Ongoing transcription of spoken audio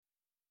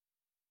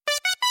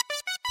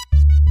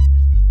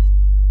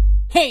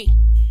Hey,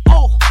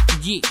 oh,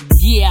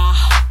 yeah.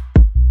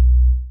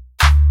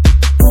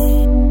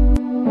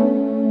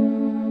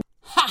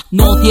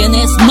 No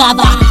tienes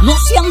nada, no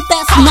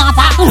sientes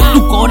nada,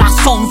 tu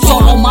corazón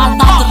solo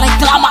maldad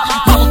reclama.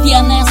 No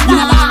tienes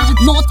nada,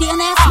 no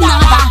tienes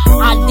nada,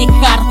 al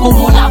dejar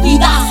como la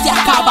vida se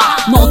acaba.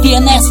 No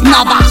tienes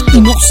nada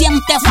y no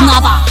sientes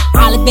nada,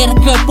 al ver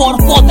que por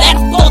poder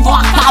todo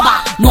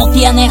acaba. No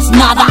tienes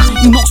nada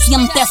y no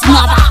sientes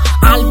nada,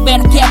 al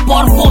ver que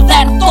por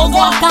poder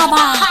todo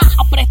acaba.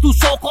 Abre tus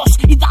ojos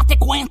y date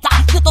cuenta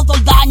de todo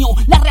el daño.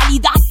 La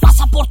realidad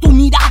pasa por tu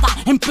mirada,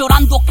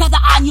 empeorando cada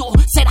año.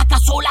 ¿Será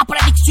acaso la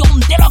predicción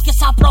de lo que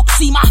se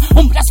aproxima?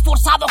 Hombre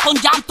esforzado con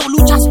llanto,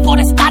 luchas por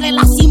estar en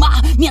la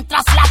cima,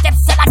 mientras la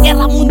tercera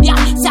guerra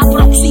mundial se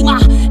aproxima.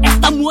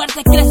 Esta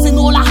muerte crece en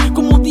ola,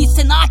 como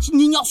dicen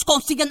niños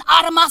consiguen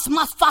armas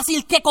más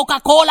fácil que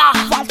Coca-Cola.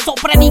 Falso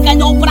predica y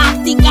no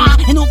práctica,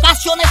 en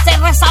ocasiones se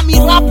reza. Mi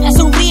rap es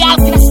un real,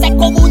 crece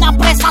como una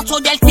presa.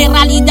 Soy el que en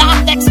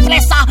realidad te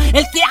expresa,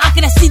 el que ha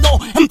crecido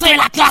entre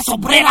la clase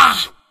obrera.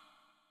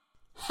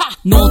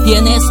 No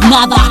tienes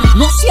nada,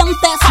 no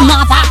sientes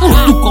nada,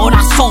 tu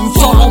corazón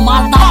solo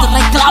maldad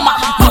reclama.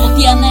 No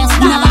tienes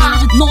nada,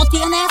 no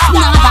tienes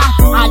nada,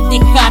 al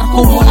dejar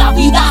como la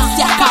vida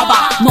se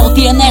acaba. No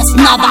tienes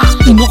nada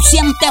y no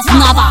sientes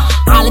nada,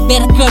 al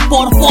ver que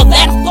por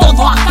poder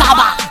todo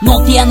acaba. No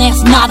tienes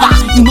nada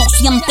y no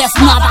sientes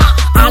nada,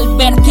 al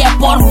ver que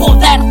por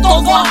poder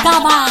todo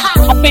acaba.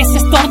 A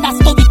veces tornas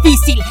todo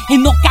difícil y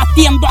no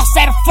tiendo a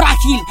ser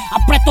frágil.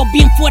 Aprieto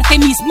bien fuerte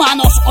mis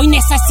manos, hoy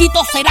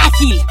necesito ser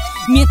ágil.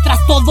 Mientras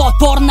todo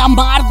torna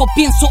amargo,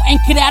 pienso en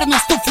crear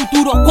nuestro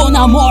futuro con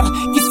amor.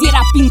 Quisiera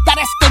pintar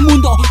este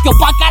mundo que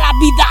opaca la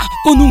vida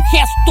con un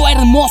gesto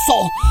hermoso.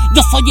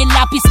 Yo soy el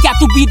lápiz que a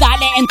tu vida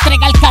le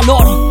entrega el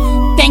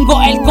calor.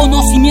 Tengo el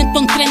conocimiento,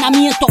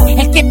 entrenamiento,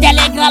 el que te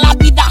alegra la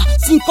vida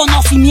sin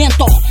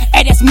conocimiento.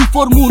 Eres mi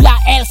fórmula,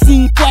 el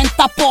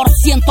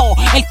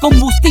 50%, el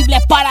combustible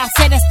para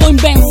hacer esto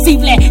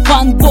invencible.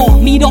 Cuando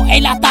miro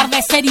el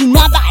atardecer y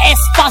nada es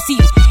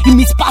fácil, y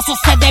mis pasos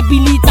se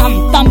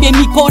debilitan, también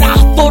mi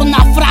corazón torna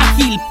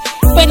frágil.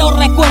 Pero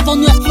recuerdo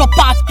nuestro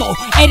pacto,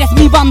 eres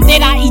mi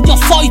bandera y yo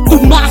soy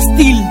tu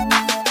mástil.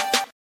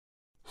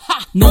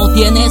 No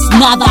tienes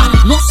nada,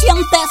 no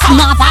sientes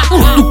nada,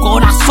 tu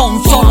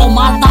corazón solo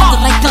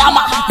maldad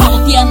reclama.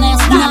 No tienes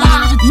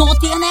nada, no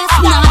tienes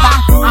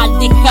nada, al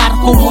dejar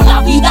como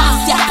la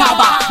vida se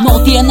acaba.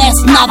 No tienes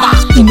nada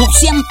y no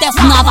sientes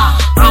nada,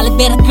 al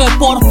ver que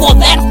por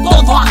poder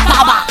todo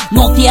acaba.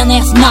 No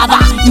tienes nada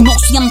y no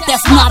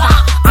sientes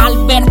nada,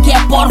 al ver que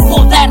por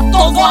poder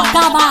todo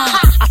acaba.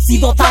 Ha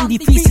sido tan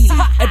difícil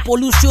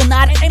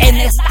evolucionar en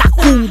esta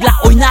jungla,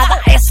 hoy nada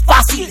es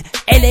fácil.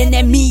 El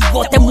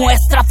enemigo te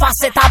muestra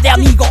faceta de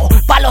amigo,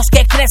 pa' los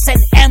que crecen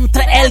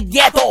entre el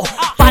gueto,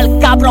 pa'l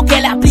cabro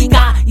que le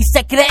aplica y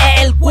se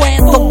cree el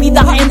cuento.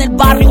 Vida en el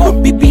barrio,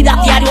 vivir a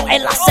diario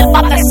en la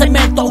selva de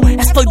cemento.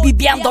 Estoy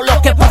viviendo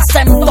lo que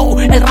presento,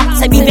 el rap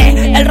se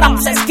vive, el rap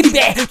se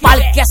escribe,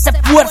 pa'l que se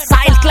esfuerza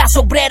el clase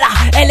obrera.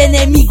 El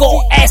enemigo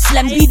es la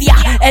envidia,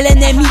 el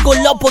enemigo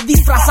lobo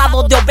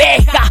disfrazado de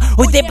oveja.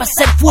 Hoy debe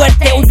ser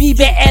fuerte, hoy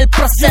vive el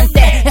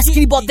presente.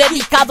 Escribo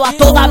dedicado a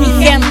toda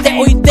mi gente,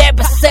 hoy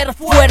debe ser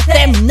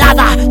fuerte.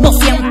 Nada, no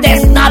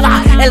sientes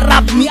nada, el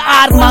rap mi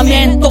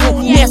armamento,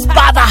 mi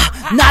espada.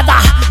 Nada,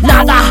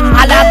 nada,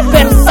 al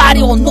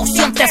adversario no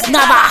sientes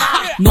nada.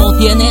 No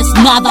tienes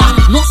nada,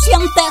 no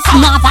sientes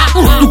nada,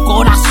 tu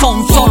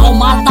corazón solo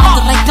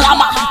maldad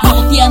reclama.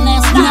 No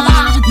tienes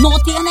nada, no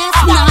tienes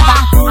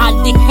nada,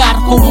 al dejar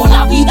como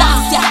la vida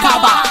se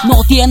acaba. No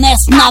tienes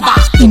nada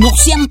y no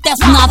sientes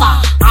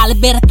nada, al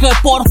ver que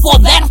por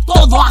poder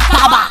todo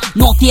acaba.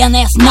 No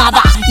tienes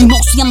nada y no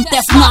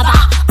sientes nada,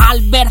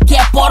 al ver que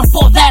por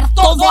poder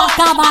todo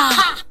acaba.